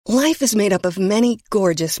Life is made up of many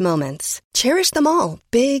gorgeous moments. Cherish them all,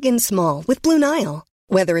 big and small, with Blue Nile.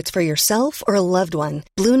 Whether it's for yourself or a loved one,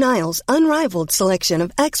 Blue Nile's unrivaled selection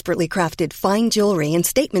of expertly crafted fine jewelry and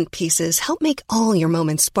statement pieces help make all your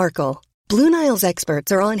moments sparkle. Blue Nile's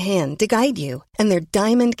experts are on hand to guide you, and their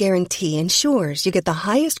diamond guarantee ensures you get the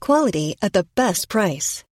highest quality at the best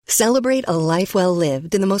price. Celebrate a life well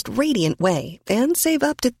lived in the most radiant way and save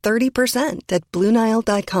up to 30% at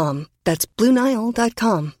BlueNile.com. That's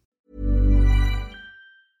BlueNile.com.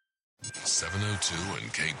 702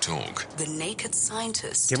 and Cape Talk. The Naked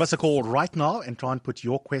Scientist. Give us a call right now and try and put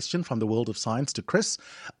your question from the world of science to Chris.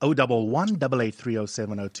 011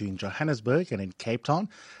 8830702 in Johannesburg, and in Cape Town,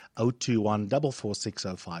 021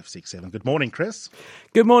 4460567. Good morning, Chris.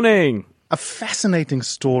 Good morning. A fascinating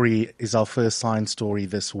story is our first science story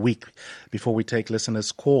this week before we take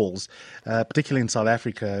listeners' calls, particularly in South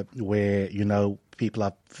Africa, where, people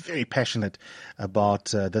are very passionate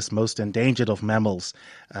about this most endangered of mammals,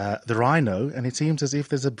 the rhino, and it seems as if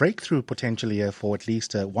there's a breakthrough potentially here for at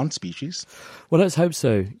least one species. Well, let's hope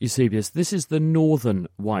so, Eusebius. This is the northern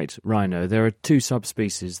white rhino. There are two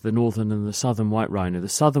subspecies, the northern and the southern white rhino. The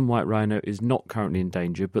southern white rhino is not currently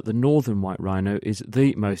endangered, but the northern white rhino is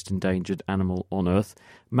the most endangered mammal on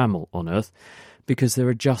Earth, because there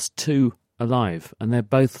are just two alive, and they're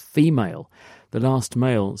both female. The last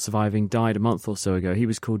male surviving died a month or so ago. He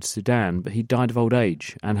was called Sudan, but he died of old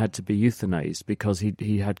age and had to be euthanized because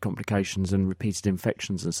he had complications and repeated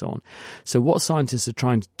infections and so on. So what scientists are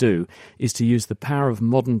trying to do is to use the power of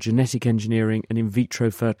modern genetic engineering and in vitro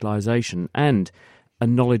fertilization and a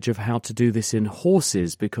knowledge of how to do this in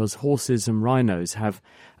horses, because horses and rhinos have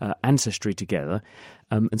ancestry together.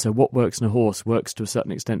 And so what works in a horse works to a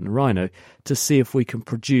certain extent in a rhino, to see if we can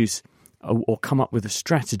produce or come up with a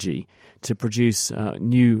strategy to produce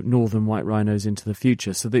new northern white rhinos into the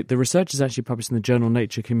future. So the research is actually published in the journal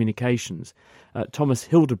Nature Communications. Thomas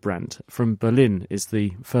Hildebrandt from Berlin is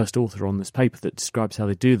the first author on this paper that describes how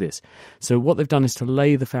they do this. So what they've done is to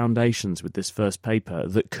lay the foundations with this first paper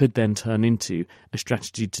that could then turn into a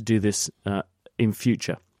strategy to do this in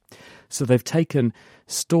future. So they've taken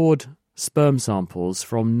stored sperm samples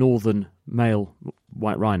from northern male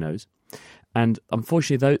white rhinos, and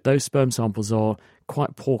unfortunately, those sperm samples are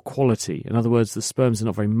quite poor quality. In other words, the sperms are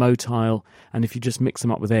not very motile, and if you just mix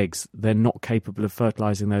them up with eggs, they're not capable of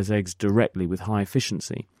fertilizing those eggs directly with high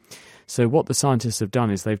efficiency. So what the scientists have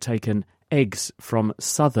done is they've taken eggs from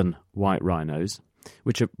southern white rhinos,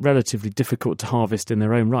 which are relatively difficult to harvest in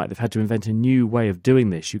their own right. They've had to invent a new way of doing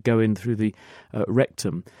this. You go in through the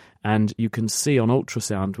rectum, and you can see on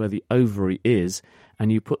ultrasound where the ovary is,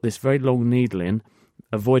 and you put this very long needle in,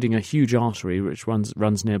 avoiding a huge artery which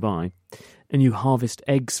runs nearby, and you harvest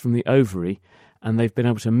eggs from the ovary, and they've been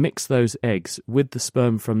able to mix those eggs with the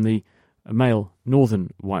sperm from the male northern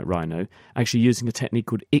white rhino, actually using a technique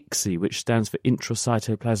called ICSI, which stands for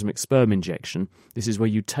intracytoplasmic sperm injection. This is where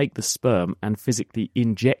you take the sperm and physically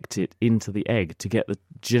inject it into the egg to get the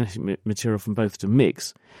genetic material from both to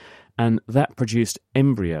mix, and that produced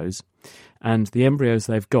embryos. And the embryos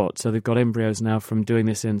they've got, so they've got embryos now from doing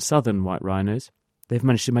this in southern white rhinos. They've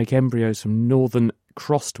managed to make embryos from northern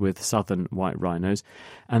crossed with southern white rhinos,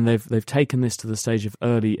 and they've taken this to the stage of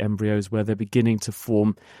early embryos where they're beginning to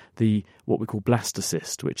form what we call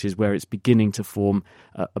blastocyst, which is where it's beginning to form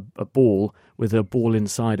a ball with a ball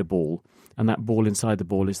inside a ball, and that ball inside the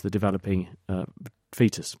ball is the developing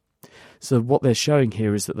fetus. So what they're showing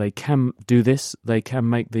here is that they can do this, they can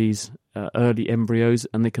make these early embryos,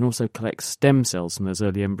 and they can also collect stem cells from those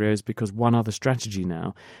early embryos, because one other strategy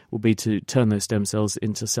now will be to turn those stem cells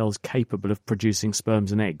into cells capable of producing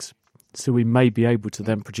sperms and eggs. So we may be able to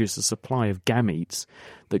then produce a supply of gametes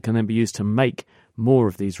that can then be used to make more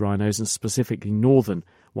of these rhinos, and specifically northern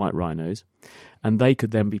white rhinos, and they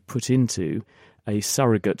could then be put into a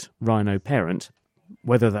surrogate rhino parent.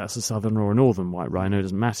 Whether that's a southern or a northern white rhino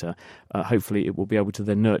doesn't matter. Hopefully it will be able to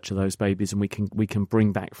then nurture those babies, and we can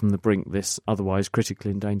bring back from the brink this otherwise critically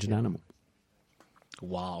endangered animal.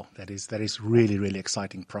 Wow, that is really, really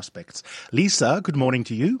exciting prospects. Lisa, good morning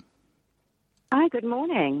to you. Hi, good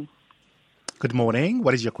morning. Good morning.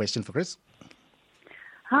 What is your question for Chris?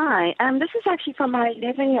 Hi, this is actually from my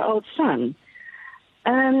 11-year-old son.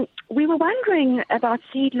 We were wondering about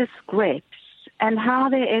seedless grapes and how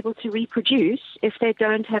they're able to reproduce if they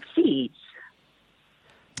don't have seeds.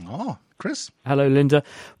 Oh, Chris. Hello, Linda.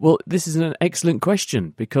 Well, this is an excellent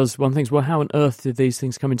question, because one thinks, well, how on earth did these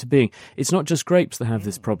things come into being? It's not just grapes that have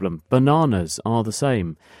this problem. Bananas are the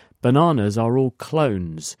same. bananas are all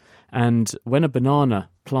clones. And when a banana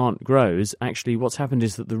plant grows, actually what's happened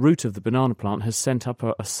is that the root of the banana plant has sent up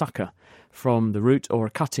a sucker from the root, or a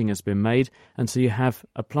cutting has been made, and so you have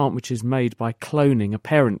a plant which is made by cloning a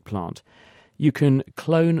parent plant. You can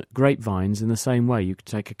clone grapevines in the same way. You can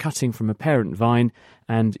take a cutting from a parent vine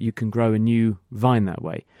and you can grow a new vine that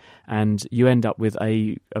way. And you end up with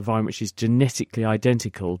a vine which is genetically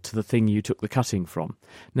identical to the thing you took the cutting from.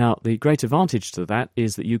 Now, the great advantage to that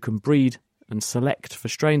is that you can breed and select for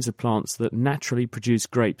strains of plants that naturally produce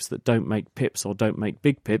grapes that don't make pips or don't make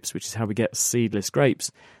big pips, which is how we get seedless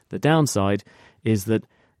grapes. The downside is that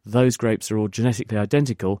those grapes are all genetically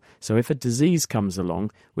identical, so if a disease comes along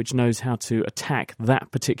which knows how to attack that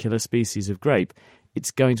particular species of grape, it's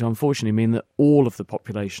going to unfortunately mean that all of the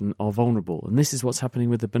population are vulnerable. And this is what's happening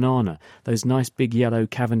with the banana. Those nice big yellow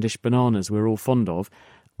Cavendish bananas we're all fond of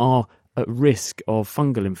are at risk of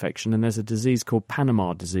fungal infection, and there's a disease called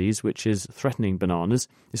Panama disease which is threatening bananas.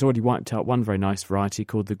 It's already wiped out one very nice variety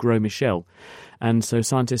called the Gros Michel, and so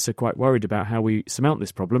scientists are quite worried about how we surmount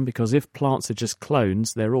this problem, because if plants are just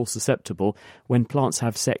clones, they're all susceptible. When plants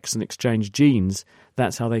have sex and exchange genes,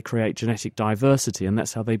 that's how they create genetic diversity, and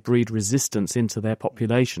that's how they breed resistance into their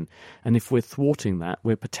population. And if we're thwarting that,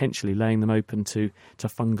 we're potentially laying them open to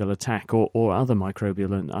fungal attack or other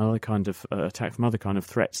microbial and other kind of attack from other kind of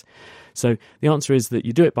threats. So the answer is that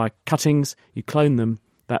you do it by cuttings, you clone them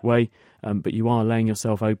that way, but you are laying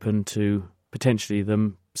yourself open to potentially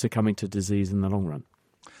them succumbing to disease in the long run.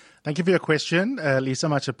 Thank you for your question, Lisa,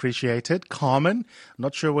 much appreciated. Carmen,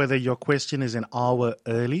 not sure whether your question is an hour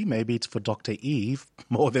early. Maybe it's for Dr. Eve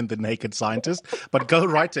more than the naked scientist, but go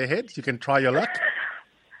right ahead. You can try your luck.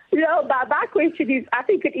 No, my question is, I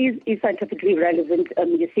think it is scientifically relevant,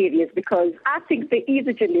 you're serious, because I think there is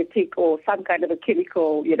a genetic or some kind of a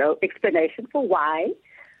chemical, explanation for why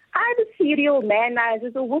either serial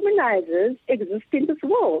manizers or womanizers exist in this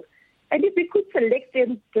world. And if we could select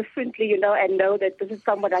them differently, and know that this is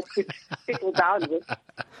someone I could settle down with,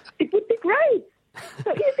 it would be great.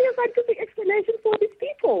 So is there a scientific explanation for these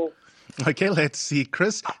people? Okay, let's see,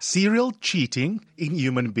 Chris. Serial cheating in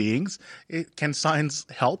human beings. Can science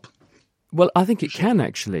help? Well, I think it can,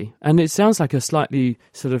 actually. And it sounds like a slightly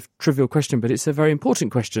sort of trivial question, but it's a very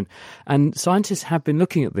important question. And scientists have been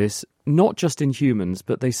looking at this, not just in humans,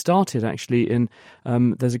 but they started actually in...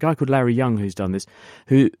 there's a guy called Larry Young who's done this,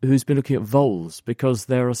 who's been looking at voles, because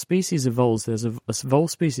there are species of voles. There's a vole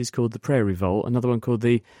species called the prairie vole, another one called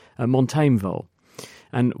the montane vole.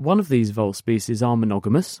 And one of these vole species are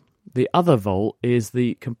monogamous. The other vole is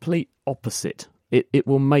the complete opposite. It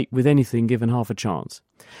will mate with anything given half a chance.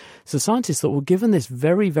 So scientists thought, well, given this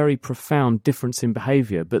very, very profound difference in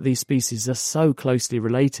behaviour, but these species are so closely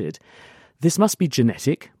related, this must be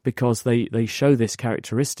genetic because they show this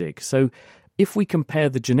characteristic. So if we compare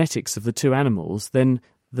the genetics of the two animals, then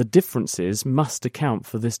the differences must account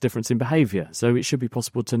for this difference in behaviour. So it should be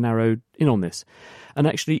possible to narrow in on this. And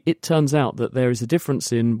actually, it turns out that there is a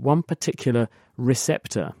difference in one particular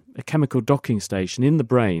receptor, a chemical docking station in the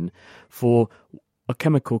brain for a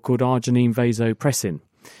chemical called arginine vasopressin.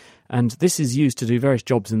 And this is used to do various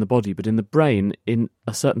jobs in the body, but in the brain, in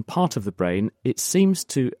a certain part of the brain, it seems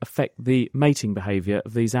to affect the mating behaviour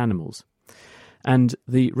of these animals. And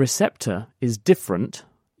the receptor is different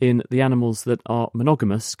in the animals that are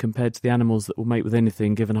monogamous compared to the animals that will mate with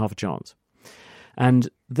anything given half a chance. And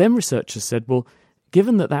then researchers said, well,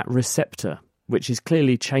 given that receptor, which is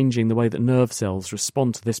clearly changing the way that nerve cells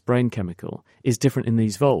respond to this brain chemical, is different in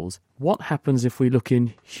these voles, what happens if we look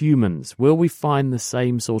in humans? Will we find the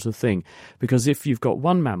same sort of thing? Because if you've got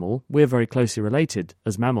one mammal, we're very closely related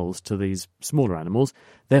as mammals to these smaller animals,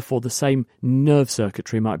 therefore the same nerve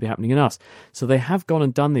circuitry might be happening in us. So they have gone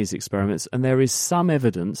and done these experiments, and there is some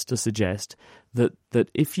evidence to suggest that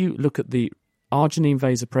if you look at the arginine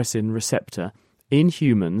vasopressin receptor in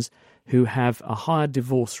humans who have a higher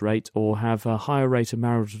divorce rate or have a higher rate of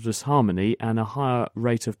marital disharmony and a higher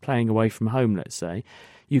rate of playing away from home, let's say,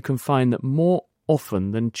 you can find that more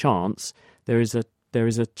often than chance there is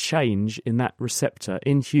a change in that receptor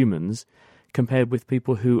in humans compared with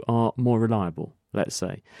people who are more reliable, let's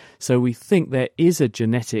say. So we think there is a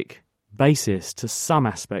genetic basis to some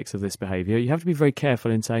aspects of this behaviour. You have to be very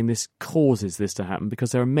careful in saying this causes this to happen,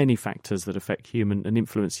 because there are many factors that affect human and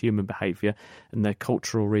influence human behaviour, and they're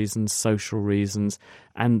cultural reasons, social reasons,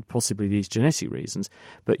 and possibly these genetic reasons.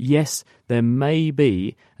 But yes, there may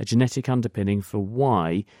be a genetic underpinning for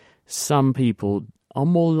why some people are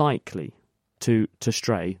more likely to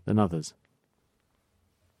stray than others.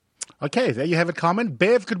 Okay, there you have it, Carmen.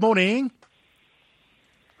 Bev, good morning.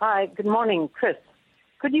 Hi, good morning, Chris.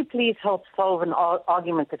 Could you please help solve an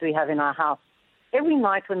argument that we have in our house? every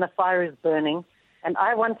night when the fire is burning and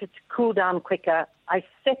I want it to cool down quicker, I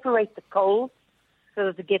separate the coals so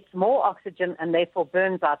that it gets more oxygen and therefore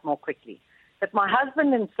burns out more quickly. But my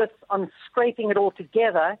husband insists on scraping it all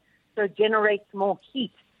together so it generates more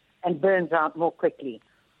heat and burns out more quickly.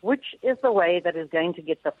 Which is the way that is going to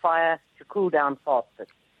get the fire to cool down faster?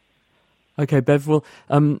 Okay, Bev. Well,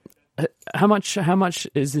 how much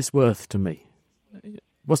is this worth to me?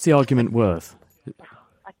 What's the argument worth?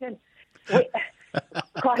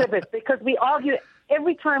 Quite a bit, because we argue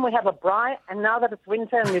every time we have a braai, and now that it's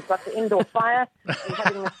winter and we've got the indoor fire, we're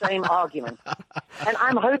having the same argument. And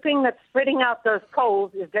I'm hoping that spreading out those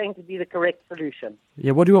coals is going to be the correct solution.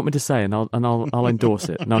 Yeah, what do you want me to say? And I'll endorse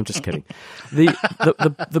it. No, I'm just kidding.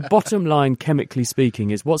 The bottom line, chemically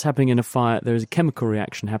speaking, is what's happening in a fire. There is a chemical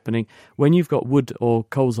reaction happening. When you've got wood or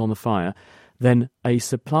coals on the fire, then a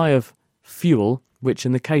supply of fuel, which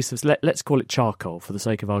in the case of, let's call it charcoal for the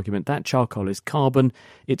sake of argument, that charcoal is carbon,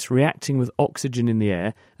 it's reacting with oxygen in the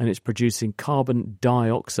air, and it's producing carbon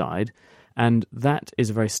dioxide, and that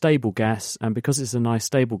is a very stable gas, and because it's a nice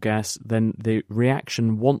stable gas, then the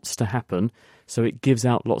reaction wants to happen, so it gives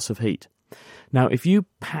out lots of heat. Now, if you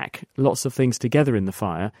pack lots of things together in the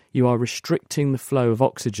fire, you are restricting the flow of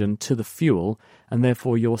oxygen to the fuel, and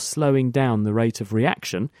therefore you're slowing down the rate of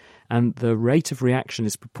reaction, and the rate of reaction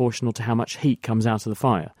is proportional to how much heat comes out of the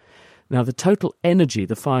fire. Now, the total energy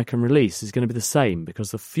the fire can release is going to be the same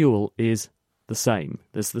because the fuel is the same.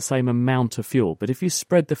 There's the same amount of fuel. But if you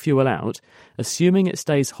spread the fuel out, assuming it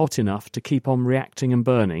stays hot enough to keep on reacting and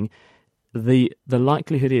burning, the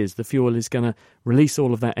likelihood is the fuel is going to release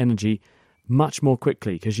all of that energy much more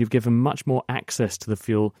quickly because you've given much more access to the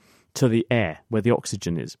fuel, to the air where the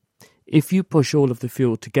oxygen is. If you push all of the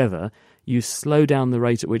fuel together, you slow down the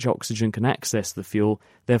rate at which oxygen can access the fuel,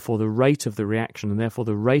 therefore the rate of the reaction and therefore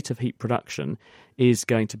the rate of heat production is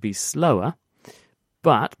going to be slower,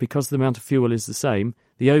 but because the amount of fuel is the same,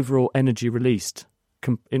 the overall energy released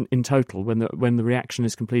in total when the reaction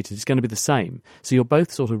is completed is going to be the same. So you're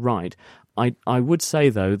both sort of right. I would say,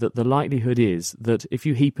 though, that the likelihood is that if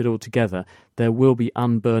you heap it all together, there will be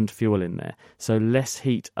unburned fuel in there. So less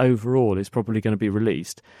heat overall is probably going to be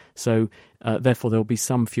released. So therefore, there will be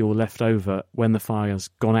some fuel left over when the fire's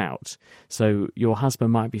gone out. So your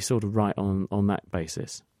husband might be sort of right on that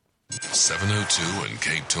basis. 702 and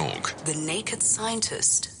Cape Talk. The Naked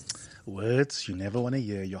Scientist. Words you never want to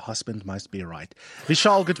hear. Your husband must be right.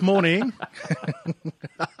 Vishal, good morning.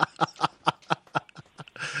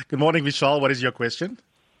 Good morning, Vishal. What is your question?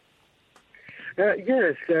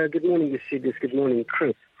 Yes, good morning, Eusebius. Good morning,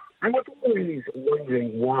 Chris. I was always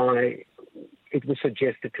wondering why it was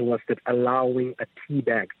suggested to us that allowing a tea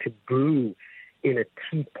bag to brew in a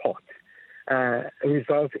teapot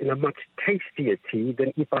results in a much tastier tea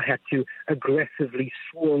than if I had to aggressively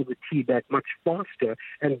swirl the tea bag much faster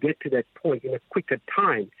and get to that point in a quicker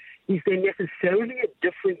time. Is there necessarily a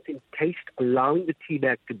difference in taste allowing the tea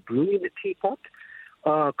bag to brew in the teapot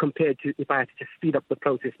compared to if I had to just speed up the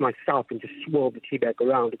process myself and just swirl the tea bag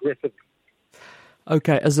around aggressively?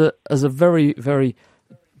 Okay, as a very, very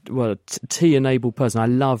tea-enabled person, I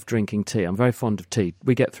love drinking tea. I'm very fond of tea.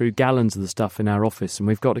 We get through gallons of the stuff in our office, and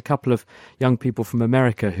we've got a couple of young people from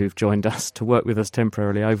America who've joined us to work with us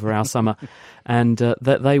temporarily over our summer, and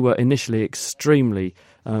they were initially extremely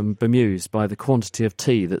bemused by the quantity of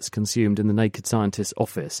tea that's consumed in the Naked Scientist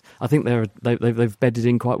office. I think they've bedded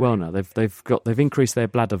in quite well now. They've increased their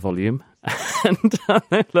bladder volume and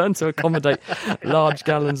they've learned to accommodate large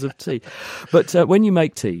gallons of tea. But when you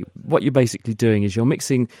make tea, what you're basically doing is you're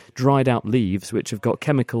mixing dried out leaves which have got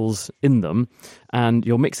chemicals in them, and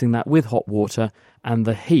you're mixing that with hot water, and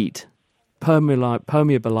the heat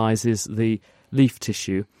permeabilizes the leaf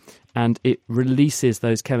tissue and it releases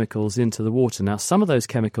those chemicals into the water. Now, some of those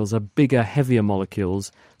chemicals are bigger, heavier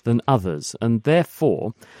molecules than others, and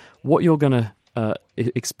therefore what you're going to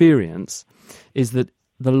experience is that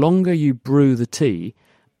the longer you brew the tea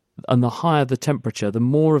and the higher the temperature, the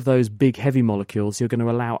more of those big, heavy molecules you're going to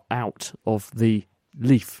allow out of the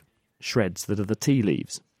leaf shreds that are the tea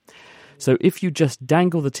leaves. So if you just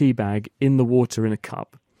dangle the tea bag in the water in a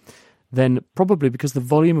cup, then probably because the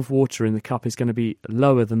volume of water in the cup is going to be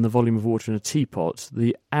lower than the volume of water in a teapot,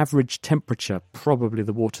 the average temperature, probably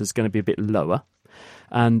the water is going to be a bit lower,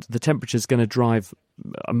 and the temperature is going to drive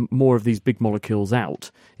more of these big molecules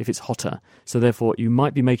out if it's hotter. So therefore, you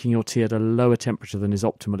might be making your tea at a lower temperature than is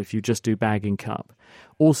optimal if you just do bag in cup.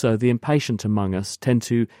 Also, the impatient among us tend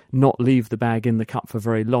to not leave the bag in the cup for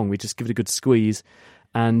very long. We just give it a good squeeze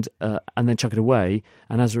and then chuck it away,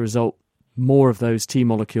 and as a result, more of those tea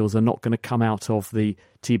molecules are not going to come out of the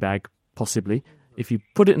tea bag, possibly, if you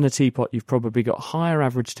put it in a teapot, you've probably got higher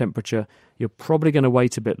average temperature, you're probably going to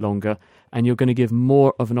wait a bit longer, and you're going to give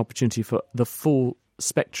more of an opportunity for the full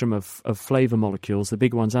spectrum of flavour molecules, the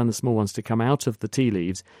big ones and the small ones, to come out of the tea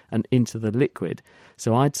leaves and into the liquid.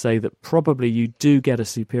 So I'd say that probably you do get a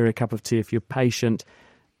superior cup of tea if you're patient.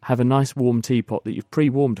 Have a nice warm teapot that you've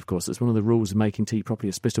pre-warmed, of course. That's one of the rules of making tea properly.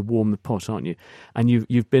 You're supposed to warm the pot, aren't you? And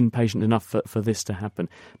you've been patient enough for this to happen.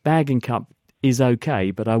 Bag and cup is okay,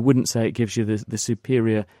 but I wouldn't say it gives you the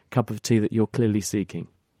superior cup of tea that you're clearly seeking.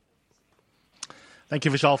 Thank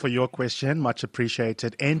you, Vishal, for your question. Much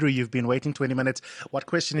appreciated. Andrew, you've been waiting 20 minutes. What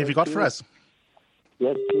question have you got for us?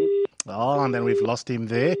 Yes, please. Oh, and then we've lost him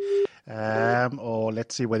there. Or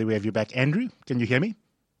let's see whether we have you back. Andrew, can you hear me?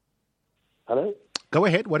 Hello? Go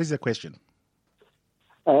ahead. What is the question?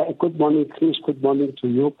 Good morning, Chris. Good morning to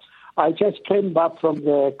you. I just came back from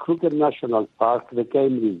the Kruger National Park, the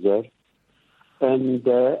game reserve, and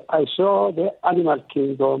I saw the animal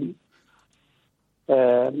kingdom,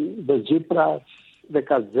 the zebras, the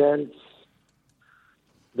gazelles,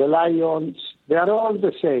 the lions. They are all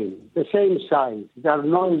the same size. Their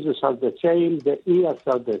noses are the same, the ears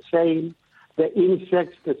are the same, the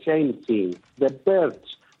insects the same thing, the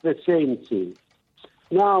birds the same thing.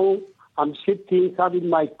 Now, I'm sitting, having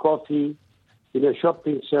my coffee in a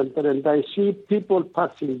shopping center, and I see people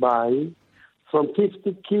passing by from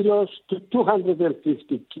 50 kilos to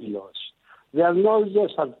 250 kilos. Their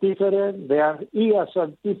noses are different, their ears are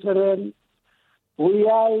different.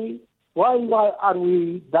 Why are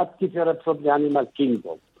we that different from the animal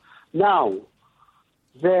kingdom? Now,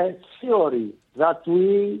 the theory that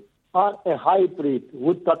we are a hybrid,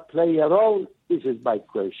 would that play a role? This is my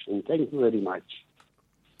question. Thank you very much.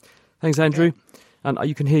 Thanks, Andrew. And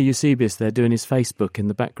you can hear Eusebius there doing his Facebook in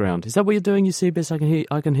the background. Is that what you're doing, Eusebius? I can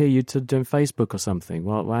hear you doing Facebook or something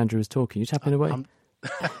while Andrew is talking. You're tapping away.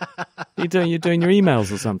 You're doing your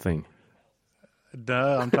emails or something.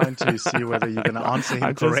 No, I'm trying to see whether you're going to answer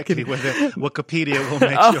him correctly, whether Wikipedia will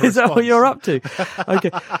match your response. Is that what you're up to?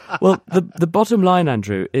 Okay. Well, the bottom line,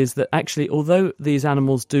 Andrew, is that actually, although these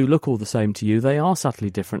animals do look all the same to you, they are subtly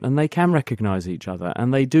different and they can recognise each other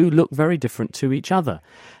and they do look very different to each other.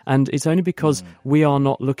 And it's only because we are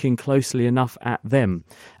not looking closely enough at them.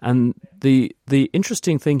 And the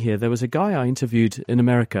interesting thing here, there was a guy I interviewed in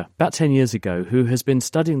America about 10 years ago who has been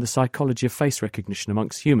studying the psychology of face recognition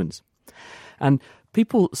amongst humans. And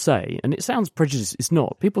people say, and it sounds prejudiced, it's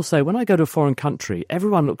not, people say when I go to a foreign country,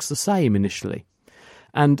 everyone looks the same initially.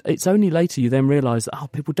 And it's only later you then realise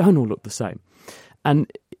that, people don't all look the same.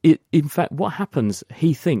 And in fact, what happens,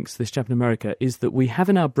 he thinks, this chap in America, is that we have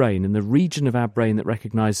in our brain, in the region of our brain that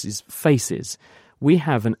recognises faces, we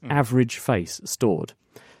have an average face stored.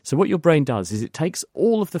 So what your brain does is it takes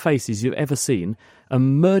all of the faces you've ever seen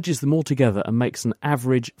and merges them all together and makes an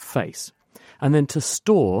average face. And then to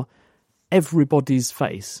store everybody's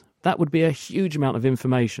face, that would be a huge amount of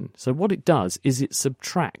information. So what it does is it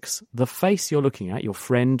subtracts the face you're looking at, your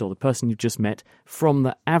friend or the person you've just met, from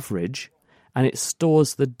the average, and it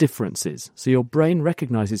stores the differences. So your brain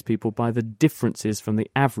recognises people by the differences from the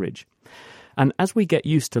average. And as we get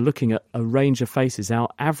used to looking at a range of faces, our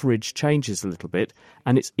average changes a little bit,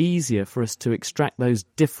 and it's easier for us to extract those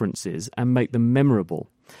differences and make them memorable.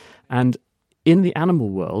 And in the animal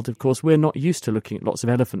world, of course, we're not used to looking at lots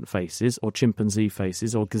of elephant faces or chimpanzee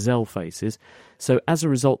faces or gazelle faces. So as a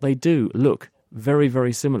result, they do look very,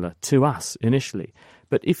 very similar to us initially.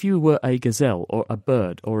 But if you were a gazelle or a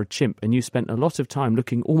bird or a chimp and you spent a lot of time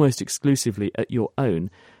looking almost exclusively at your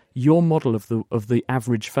own, your model of the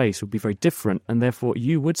average face would be very different, and therefore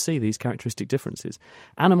you would see these characteristic differences.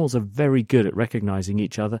 Animals are very good at recognising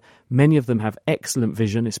each other. Many of them have excellent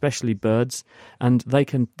vision, especially birds, and they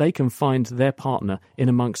can find their partner in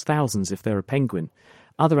amongst thousands if they're a penguin.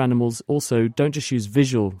 Other animals also don't just use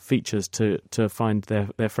visual features to find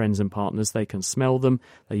their friends and partners. They can smell them.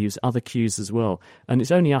 They use other cues as well. And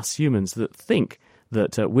it's only us humans that think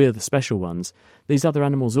that we're the special ones. These other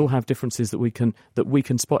animals all have differences that we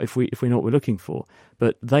can spot if we know what we're looking for.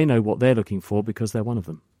 But they know what they're looking for because they're one of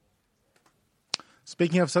them.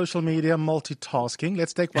 Speaking of social media multitasking,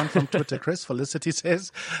 let's take one from Twitter. Chris Felicity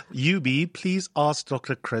says, UB, please ask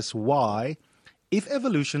Dr. Chris why, if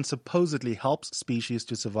evolution supposedly helps species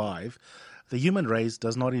to survive, the human race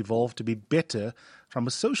does not evolve to be better from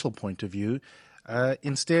a social point of view,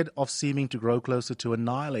 instead of seeming to grow closer to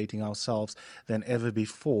annihilating ourselves than ever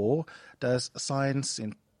before. Does science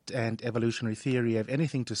and evolutionary theory have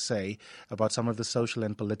anything to say about some of the social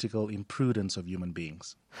and political imprudence of human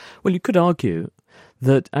beings? Well, you could argue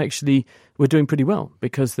that actually we're doing pretty well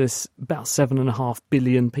because there's about 7.5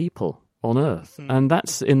 billion people on Earth. And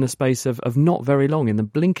that's in the space of not very long. In the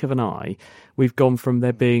blink of an eye, we've gone from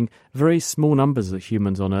there being very small numbers of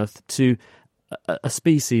humans on Earth to a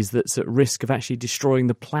species that's at risk of actually destroying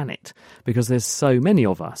the planet because there's so many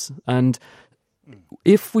of us. And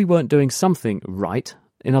if we weren't doing something right,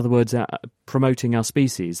 in other words, promoting our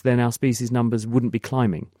species, then our species numbers wouldn't be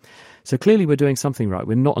climbing. So clearly we're doing something right.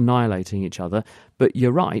 We're not annihilating each other. But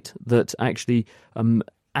you're right that actually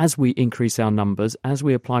as we increase our numbers, as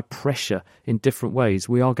we apply pressure in different ways,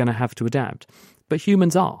 we are going to have to adapt. But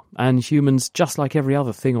humans are. And humans, just like every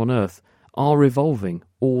other thing on Earth, are evolving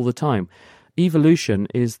all the time. Evolution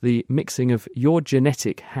is the mixing of your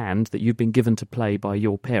genetic hand that you've been given to play by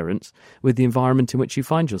your parents with the environment in which you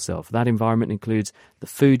find yourself. That environment includes the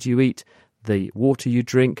food you eat, the water you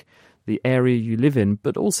drink, the area you live in,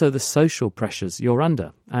 but also the social pressures you're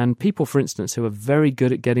under. And people, for instance, who are very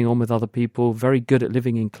good at getting on with other people, very good at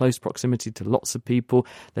living in close proximity to lots of people,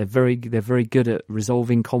 they're very good at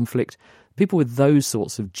resolving conflict. People with those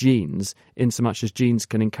sorts of genes, in so much as genes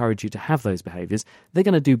can encourage you to have those behaviours, they're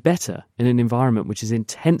going to do better in an environment which is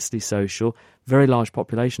intensely social, very large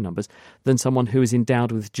population numbers, than someone who is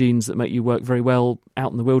endowed with genes that make you work very well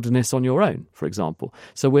out in the wilderness on your own, for example.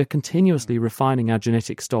 So we're continuously refining our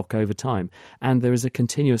genetic stock over time, and there is a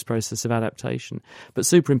continuous process of adaptation. But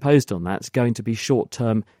superimposed on that is going to be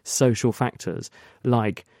short-term social factors,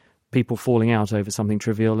 like people falling out over something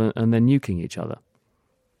trivial and then nuking each other.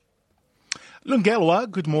 Lungelwa,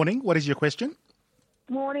 good morning. What is your question?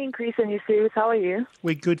 Morning, Chris and Yusuf. How are you?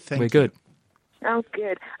 We're good, thank you. We're good. Oh,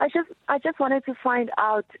 good. I just wanted to find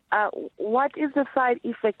out what is the side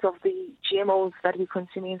effect of the GMOs that we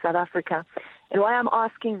consume in South Africa. And why I'm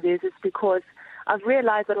asking this is because I've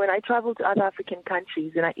realized that when I travel to other African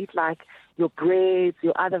countries and I eat like your breads,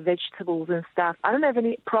 your other vegetables and stuff, I don't have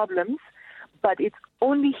any problems. But it's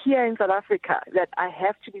only here in South Africa that I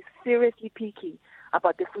have to be seriously picky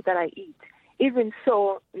about the food that I eat. Even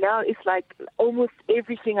so, now it's like almost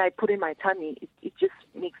everything I put in my tummy, it just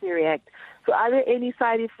makes me react. So are there any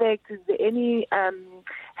side effects? Is there any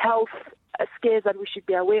health scares that we should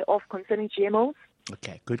be aware of concerning GMOs?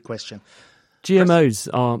 Okay, good question. GMOs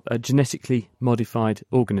are genetically modified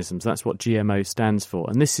organisms. That's what GMO stands for.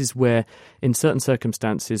 And this is where, in certain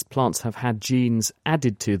circumstances, plants have had genes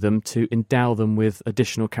added to them to endow them with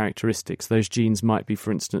additional characteristics. Those genes might be,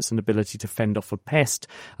 for instance, an ability to fend off a pest,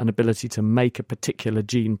 an ability to make a particular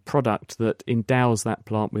gene product that endows that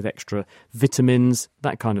plant with extra vitamins,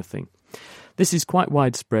 that kind of thing. This is quite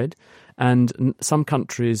widespread, and some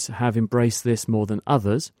countries have embraced this more than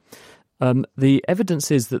others. The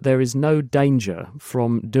evidence is that there is no danger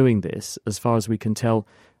from doing this, as far as we can tell,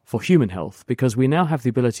 for human health, because we now have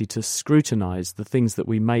the ability to scrutinise the things that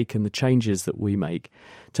we make and the changes that we make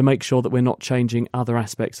to make sure that we're not changing other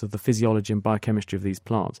aspects of the physiology and biochemistry of these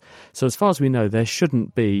plants. So as far as we know, there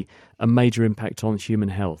shouldn't be a major impact on human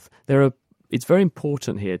health. It's very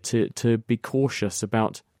important here to be cautious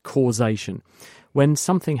about causation. When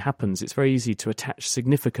something happens, it's very easy to attach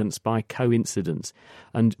significance by coincidence.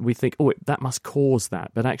 And we think, that must cause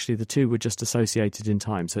that. But actually, the two were just associated in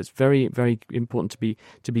time. So it's very, very important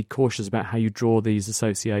to be cautious about how you draw these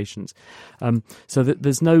associations. So that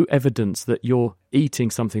there's no evidence that you're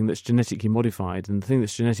eating something that's genetically modified, and the thing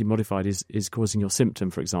that's genetically modified is causing your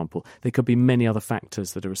symptom, for example. There could be many other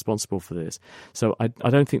factors that are responsible for this. So I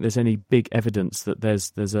don't think there's any big evidence that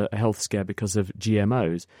there's a health scare because of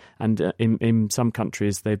GMOs. And in some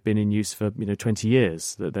countries, they've been in use for 20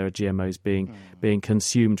 years, that there are GMOs being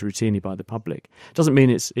consumed routinely by the public. It doesn't mean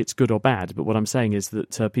it's good or bad, but what I'm saying is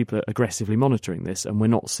that people are aggressively monitoring this, and we're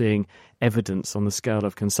not seeing evidence on the scale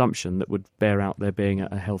of consumption that would bear out there being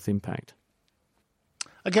a health impact.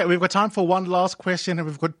 Okay, we've got time for one last question, and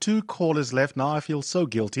we've got two callers left. Now I feel so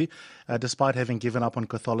guilty, despite having given up on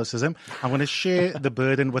Catholicism. I'm going to share the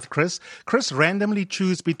burden with Chris. Chris, randomly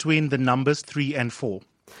choose between the numbers 3 and 4.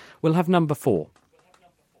 We'll have number 4.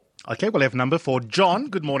 Okay, we'll have number 4. John,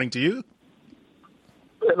 good morning to you.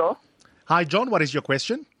 Hello. Hi, John. What is your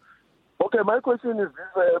question? Okay, my question is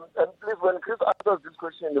this, and please, when Chris answers this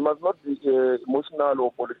question, it must not be emotional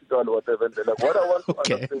or political or whatever.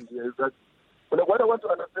 What I want to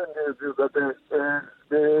understand here is that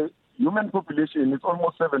the human population is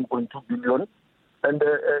almost 7.2 billion, and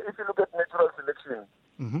if you look at natural selection,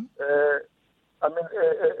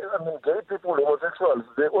 gay people, homosexuals,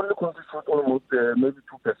 they only constitute almost maybe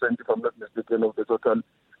 2%, if I'm not mistaken, of the total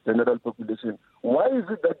general population. Why is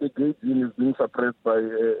it that the gay gene is being suppressed by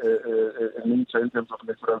nature in terms of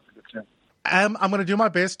natural selection? I'm going to do my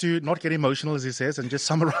best to not get emotional, as he says, and just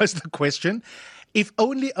summarize the question. If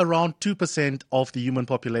only around 2% of the human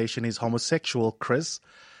population is homosexual, Chris,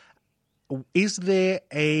 is there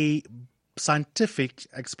a scientific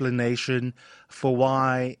explanation for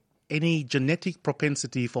why any genetic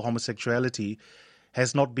propensity for homosexuality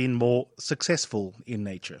has not been more successful in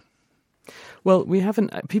nature? Well,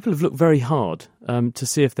 people have looked very hard to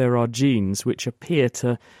see if there are genes which appear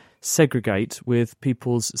to segregate with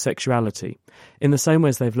people's sexuality, in the same way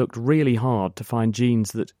as they've looked really hard to find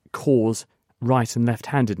genes that cause right and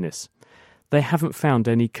left-handedness. They haven't found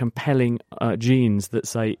any compelling genes that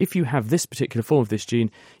say, if you have this particular form of this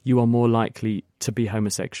gene, you are more likely to be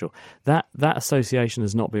homosexual. That association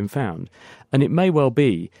has not been found. And it may well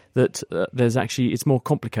be that it's more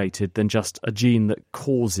complicated than just a gene that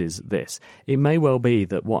causes this. It may well be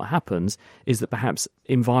that what happens is that perhaps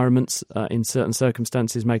environments in certain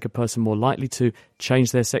circumstances make a person more likely to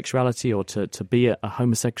change their sexuality or to be a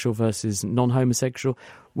homosexual versus non-homosexual.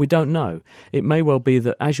 We don't know. It may well be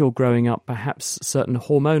that as you're growing up, perhaps certain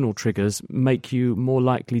hormonal triggers make you more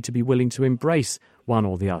likely to be willing to embrace one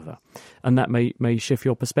or the other, and that may shift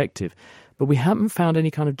your perspective. But we haven't found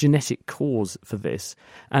any kind of genetic cause for this,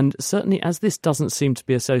 and certainly as this doesn't seem to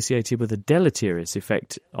be associated with a deleterious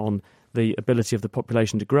effect on the ability of the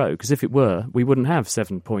population to grow, because if it were, we wouldn't have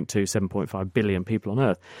 7.5 billion people on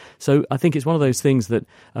Earth. So I think it's one of those things that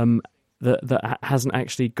that hasn't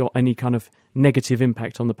actually got any kind of negative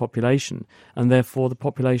impact on the population, and therefore the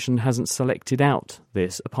population hasn't selected out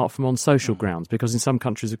this apart from on social grounds, because in some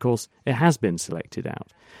countries, of course, it has been selected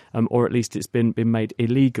out, or at least it's been made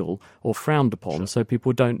illegal or frowned upon, so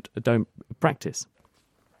people don't practice.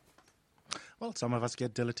 Well, some of us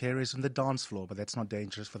get deleterious on the dance floor, but that's not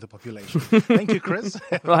dangerous for the population. Thank you, Chris.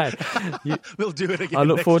 Right. We'll do it again. I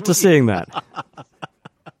look forward to seeing that.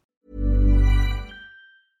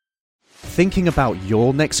 Thinking about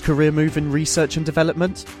your next career move in research and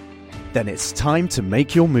development? Then it's time to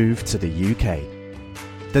make your move to the UK.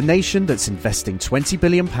 The nation that's investing £20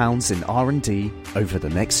 billion in R&D over the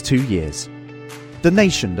next 2 years. The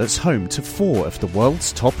nation that's home to 4 of the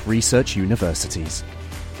world's top research universities.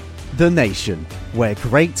 The nation where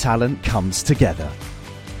great talent comes together.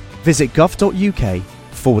 Visit gov.uk/great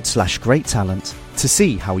talent to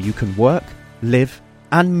see how you can work, live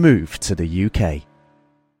and move to the UK.